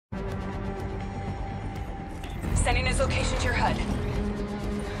Sending his location to your HUD.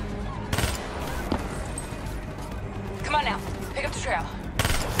 Come on now. Pick up the trail.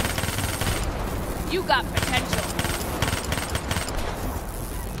 You got potential.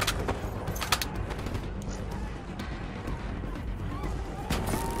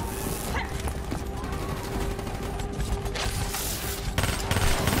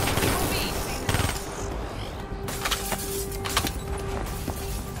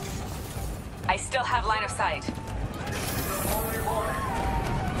 I still have line of sight.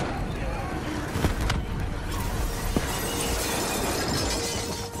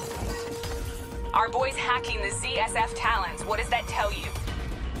 Our boy's hacking the ZSF talons. What does that tell you?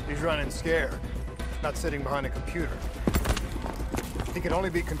 He's running scared, not sitting behind a computer. He could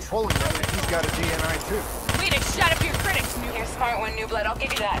only be controlling them if he's got a DNI too. Way to shut up your critics, New. You're a smart one, New Blood. I'll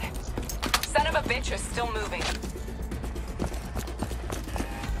give you that. Son of a bitch is still moving.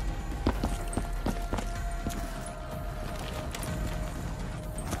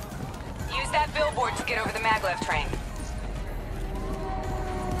 Use that billboard to get over the maglev train.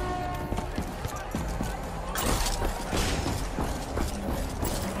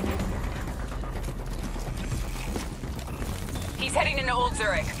 He's heading into Old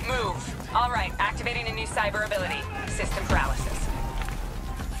Zurich. Move. All right, activating a new cyber ability. System paralysis.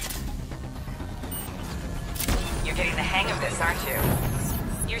 You're getting the hang of this, aren't you?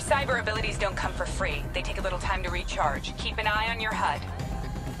 Your cyber abilities don't come for free. They take a little time to recharge. Keep an eye on your HUD.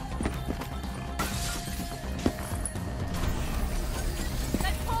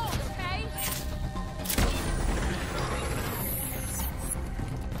 Let's hold, okay?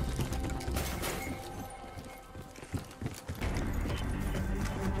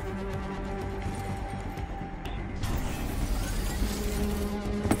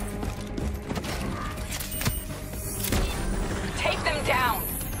 Take them down!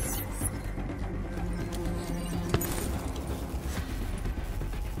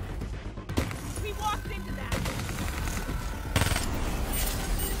 We walked into that.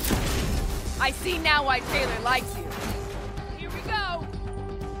 I see now why Taylor likes you. Here we go.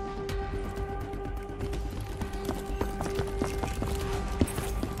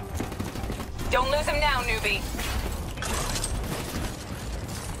 Don't lose him now, newbie.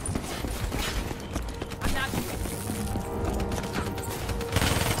 I'm not.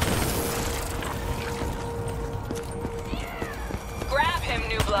 Grab him,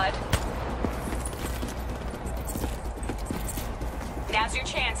 New Blood. Now's your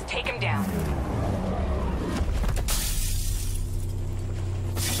chance. Take him down.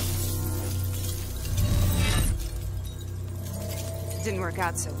 Didn't work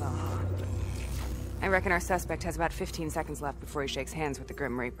out so well, huh? I reckon our suspect has about 15 seconds left before he shakes hands with the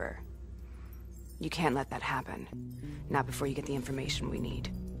Grim Reaper. You can't let that happen. Not before you get the information we need.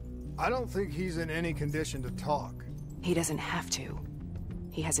 I don't think he's in any condition to talk. He doesn't have to.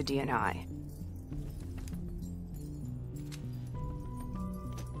 He has a DNI.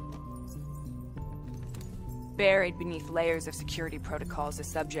 Buried beneath layers of security protocols, the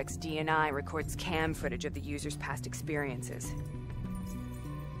subject's DNI records cam footage of the user's past experiences.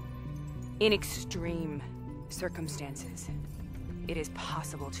 In extreme circumstances, it is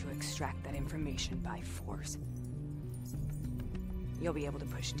possible to extract that information by force. You'll be able to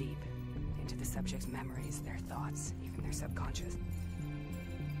push deep into the subject's memories, their thoughts, even their subconscious.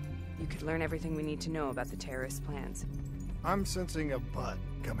 You could learn everything we need to know about the terrorists' plans. I'm sensing a butt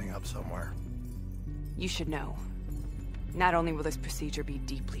coming up somewhere. You should know. Not only will this procedure be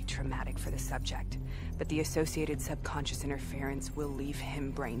deeply traumatic for the subject, but the associated subconscious interference will leave him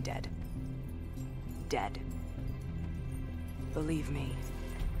brain dead. Dead. Believe me,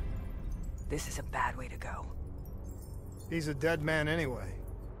 this is a bad way to go. He's a dead man anyway.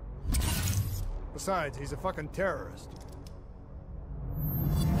 Besides, he's a fucking terrorist.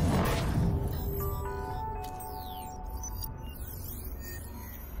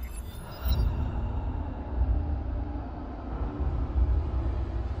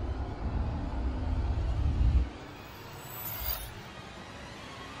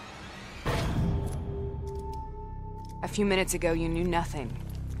 A few minutes ago, you knew nothing.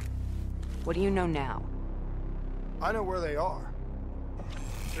 What do you know now? I know where they are.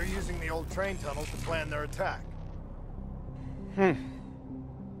 They're using the old train tunnels to plan their attack.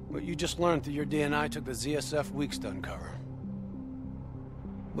 What you just learned through your DNI took the ZSF weeks to uncover.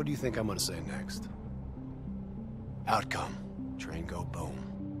 What do you think I'm gonna say next? Outcome. Train go boom.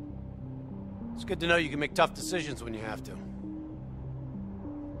 It's good to know you can make tough decisions when you have to.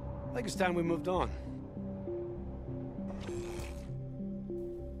 I think it's time we moved on.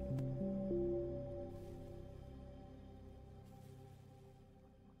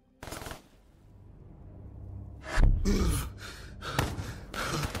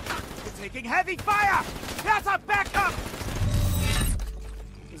 Taking heavy fire! That's a backup!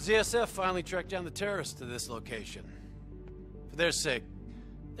 The ZSF finally tracked down the terrorists to this location. For their sake,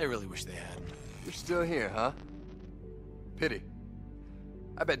 they really wish they had. You're still here, huh? Pity.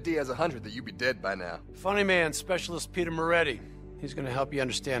 I bet D has 100 that you'd be dead by now. Funny man, Specialist Peter Moretti. He's gonna help you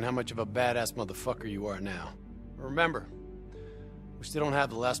understand how much of a badass motherfucker you are now. Remember, we still don't have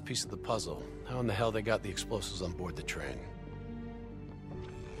the last piece of the puzzle. How in the hell they got the explosives on board the train?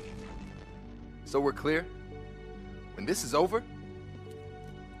 So we're clear? When this is over,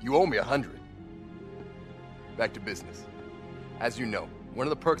 you owe me 100. Back to business. As you know, one of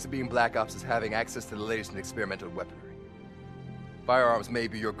the perks of being Black Ops is having access to the latest in experimental weaponry. Firearms may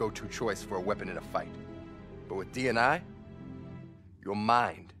be your go-to choice for a weapon in a fight. But with D&I, your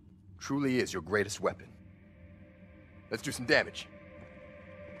mind truly is your greatest weapon. Let's do some damage.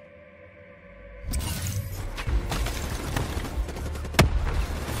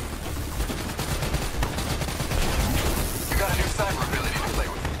 You got a new cyber ability to play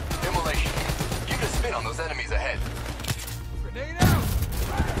with. Immolation. You can spin on those enemies ahead. Grenade out!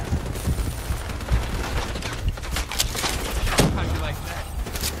 How'd you like that?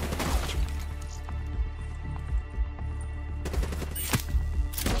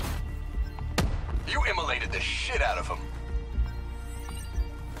 You immolated the shit out of him.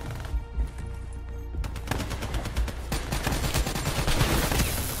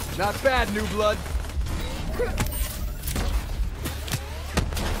 Not bad, new blood.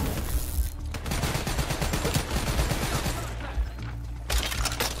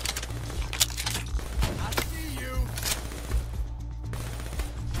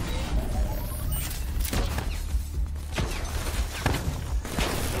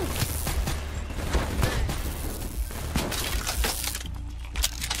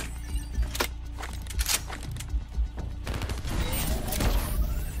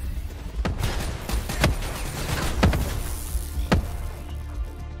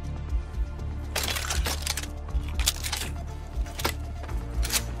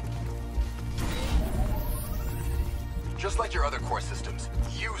 Just like your other core systems,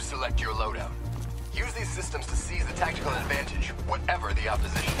 you select your loadout. Use these systems to seize the tactical advantage, whatever the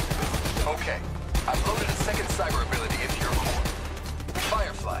opposition. Okay, I've loaded a second cyber ability into your core.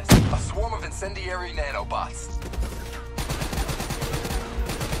 Fireflies, a swarm of incendiary nanobots.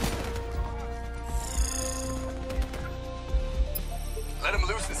 Let them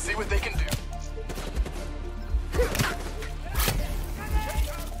loose and see what they can do.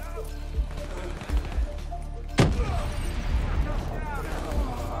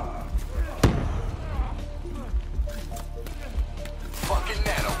 Fucking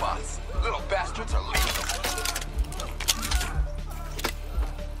nanobots. Little bastards are lethal.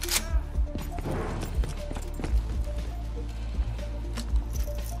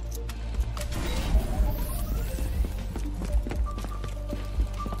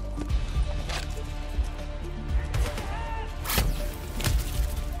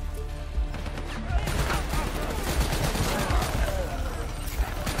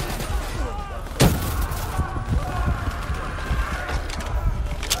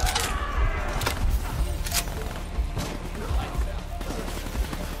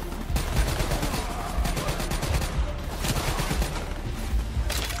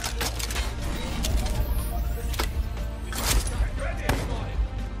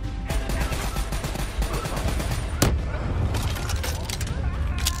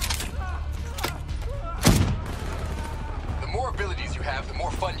 The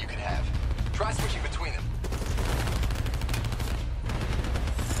more fun you can have. Try switching between them.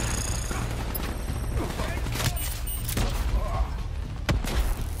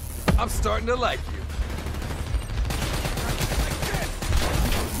 I'm starting to like you.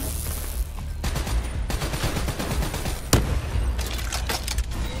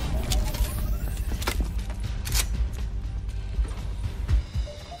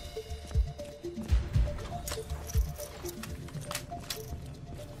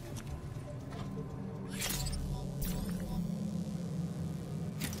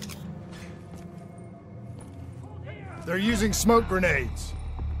 They're using smoke grenades.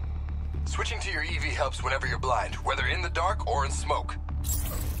 Switching to your EV helps whenever you're blind, whether in the dark or in smoke.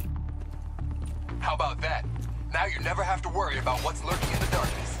 How about that? Now you never have to worry about what's lurking in the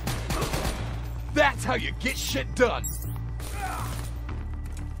darkness. That's how you get shit done.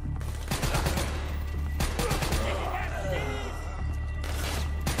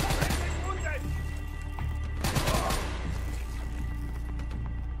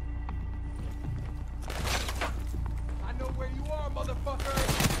 I know where you are, motherfucker.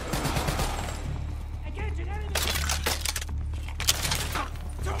 Engage an enemy.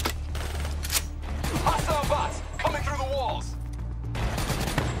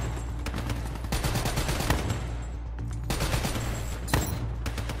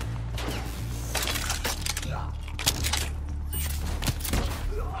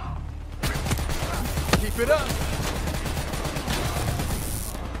 it up.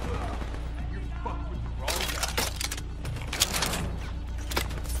 You fucked with the wrong guy.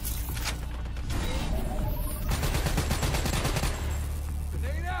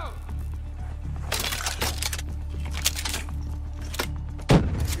 Grenade out.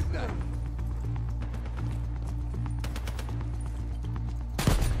 Good night.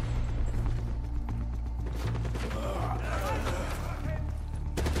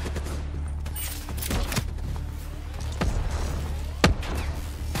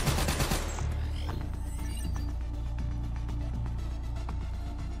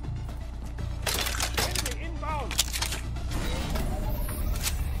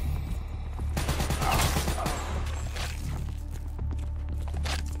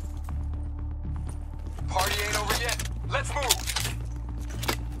 Party ain't over yet. Let's move.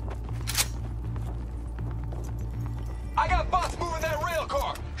 I got bots moving that rail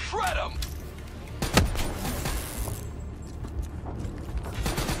car. Shred them.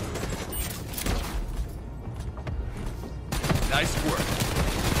 Nice work.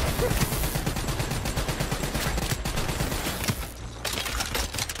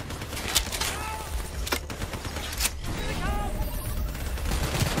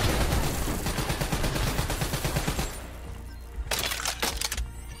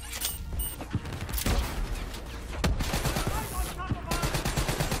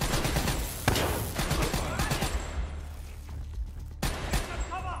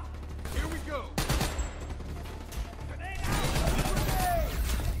 Here we go.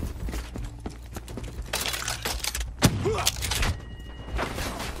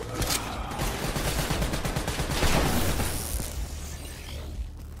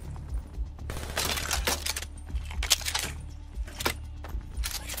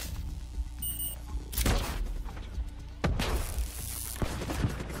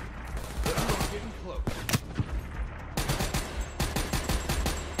 Getting close.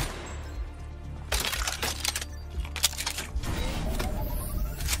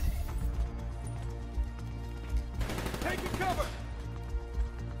 Taking cover.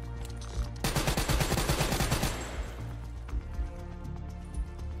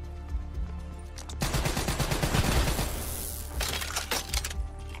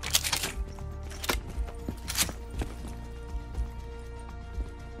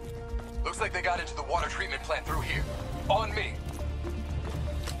 Looks like they got into the water treatment plant through here. On me.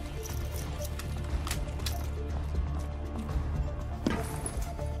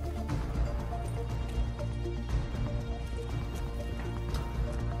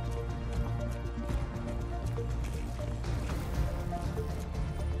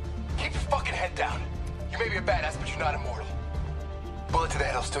 Keep your fucking head down. You may be a badass, but you're not immortal. Bullet to the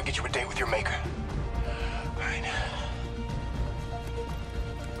head will still get you a date with your maker. All right.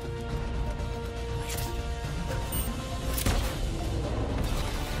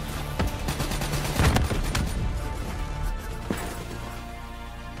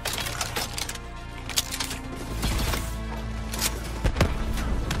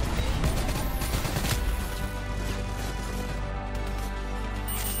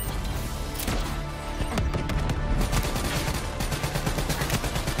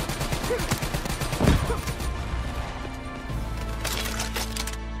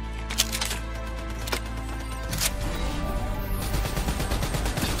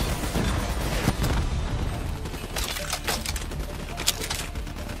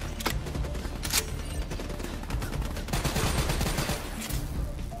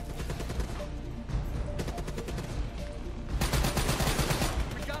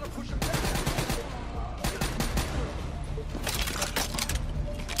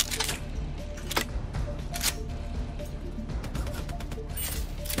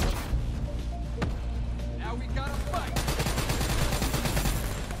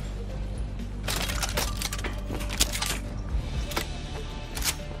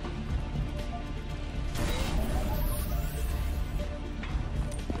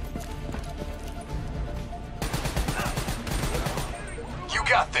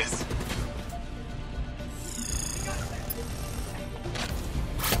 got this!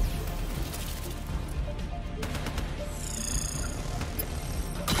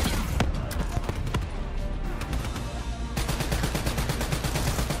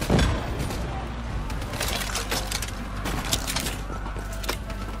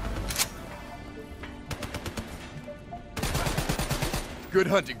 Good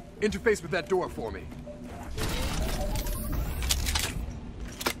hunting. Interface with that door for me.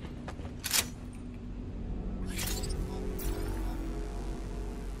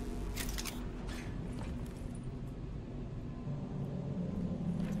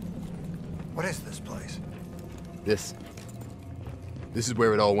 What is this place? This is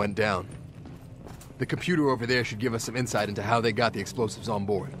where it all went down. The computer over there should give us some insight into how they got the explosives on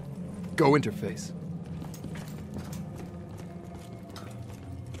board. Go interface.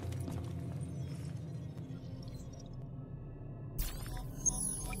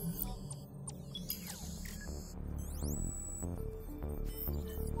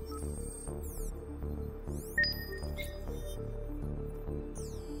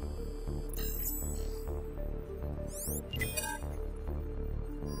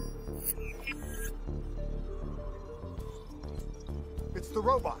 It's the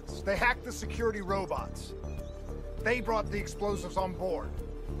robots. They hacked the security robots. They brought the explosives on board.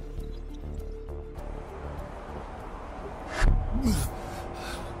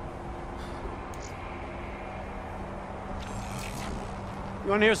 You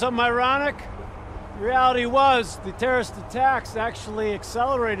want to hear something ironic? The reality was, the terrorist attacks actually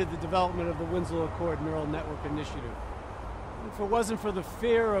accelerated the development of the Winslow Accord Neural Network Initiative. If it wasn't for the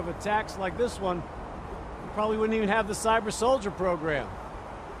fear of attacks like this one, we probably wouldn't even have the Cyber Soldier program.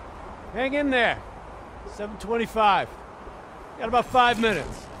 Hang in there. 7:25. Got about 5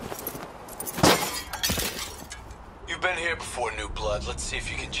 minutes. You've been here before, New Blood. Let's see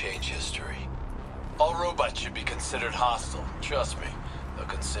if you can change history. All robots should be considered hostile. Trust me, they'll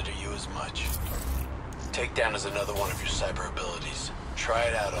consider you as much. Takedown is another one of your cyber abilities. Try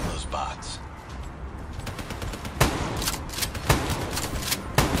it out on those bots.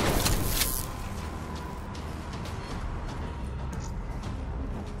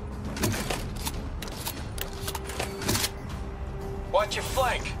 Watch your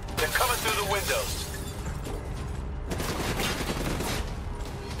flank. They're coming through the windows.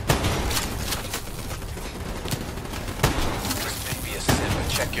 Maybe a sieve, but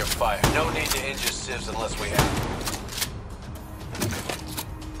check your fire. No need to injure sieves unless we have.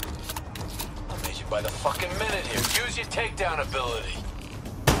 I'll meet you by the fucking minute here. Use your takedown ability.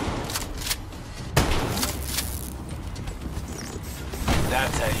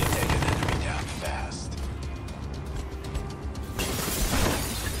 That's how you take an enemy down fast.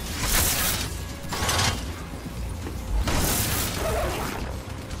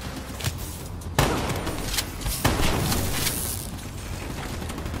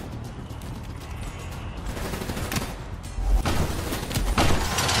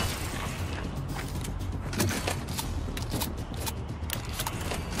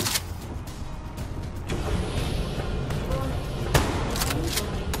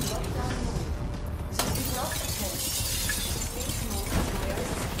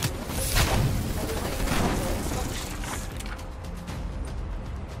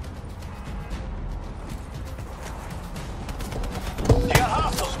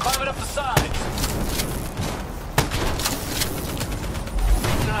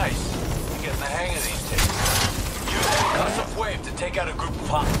 Take out a group of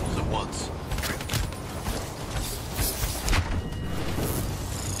hostiles at once.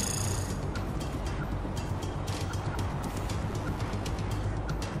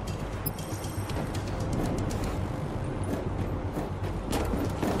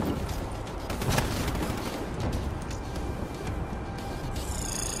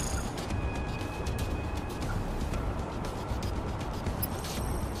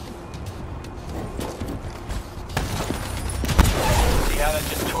 Yeah, that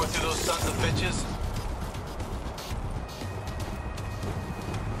just tore through those sons of bitches.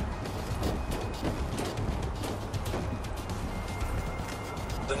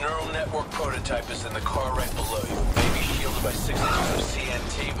 The neural network prototype is in the car right below you. Maybe shielded by 6 inches of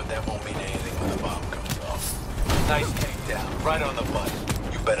CNT, but that won't mean anything when the bomb goes off. Nice takedown, right on the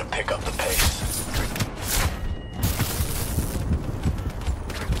button. You better pick up the pace.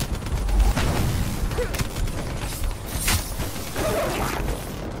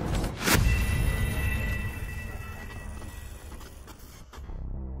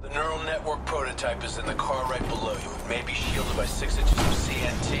 Prototype is in the car right below you. It may be shielded by 6 inches of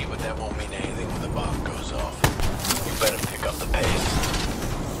CNT, but that won't mean anything when the bomb goes off. You better pick up the pace.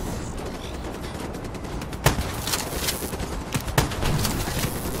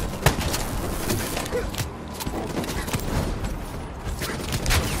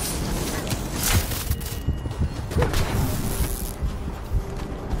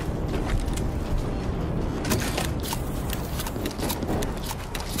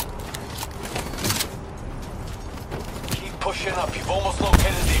 Pushing up. You've almost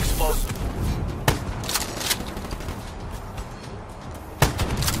located the explosive.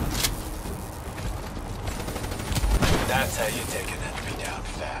 That's how you take an enemy down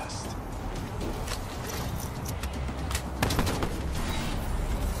fast.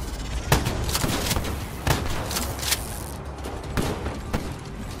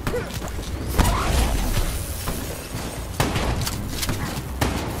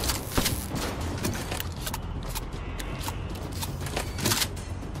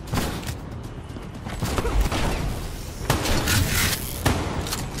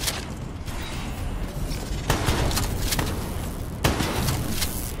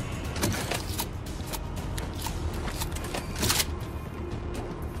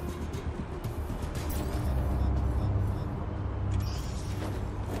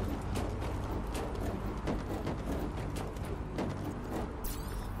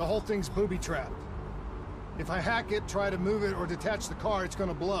 The whole thing's booby-trapped. If I hack it, try to move it, or detach the car, it's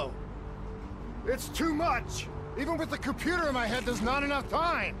gonna blow. It's too much! Even with the computer in my head, there's not enough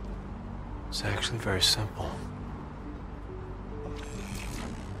time! It's actually very simple.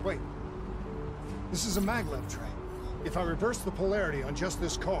 Wait. This is a maglev train. If I reverse the polarity on just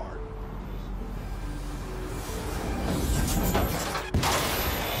this car...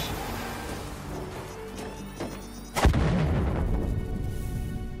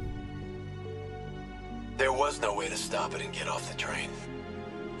 There was no way to stop it and get off the train.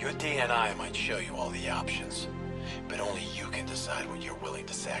 Your DNI might show you all the options, but only you can decide what you're willing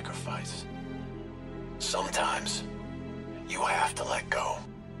to sacrifice. Sometimes, you have to let go.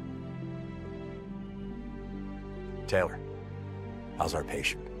 Taylor, how's our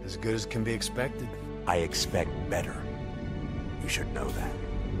patient? As good as can be expected. I expect better. You should know that.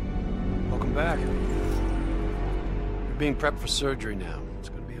 Welcome back. You're being prepped for surgery now. It's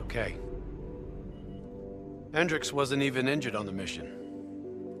gonna be okay. Hendricks wasn't even injured on the mission.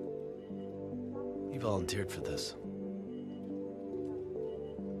 He volunteered for this.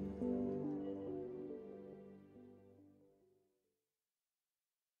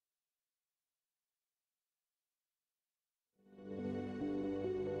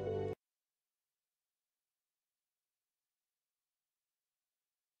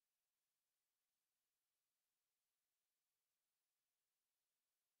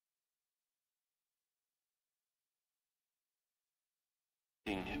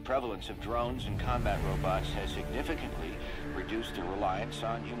 The prevalence of drones and combat robots has significantly reduced the reliance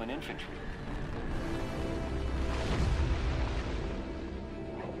on human infantry.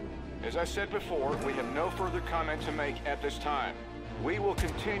 As I said before, we have no further comment to make at this time. We will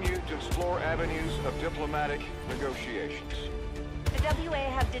continue to explore avenues of diplomatic negotiations. The WA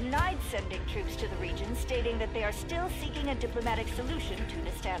have denied sending troops to the region, stating that they are still seeking a diplomatic solution to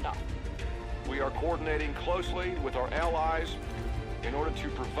the standoff. We are coordinating closely with our allies in order to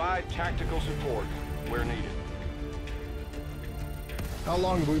provide tactical support where needed. How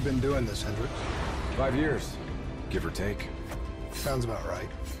long have we been doing this, Hendricks? 5 years, give or take. Sounds about right.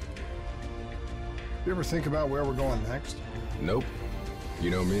 You ever think about where we're going next? Nope.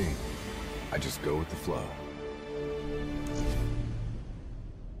 You know me. I just go with the flow.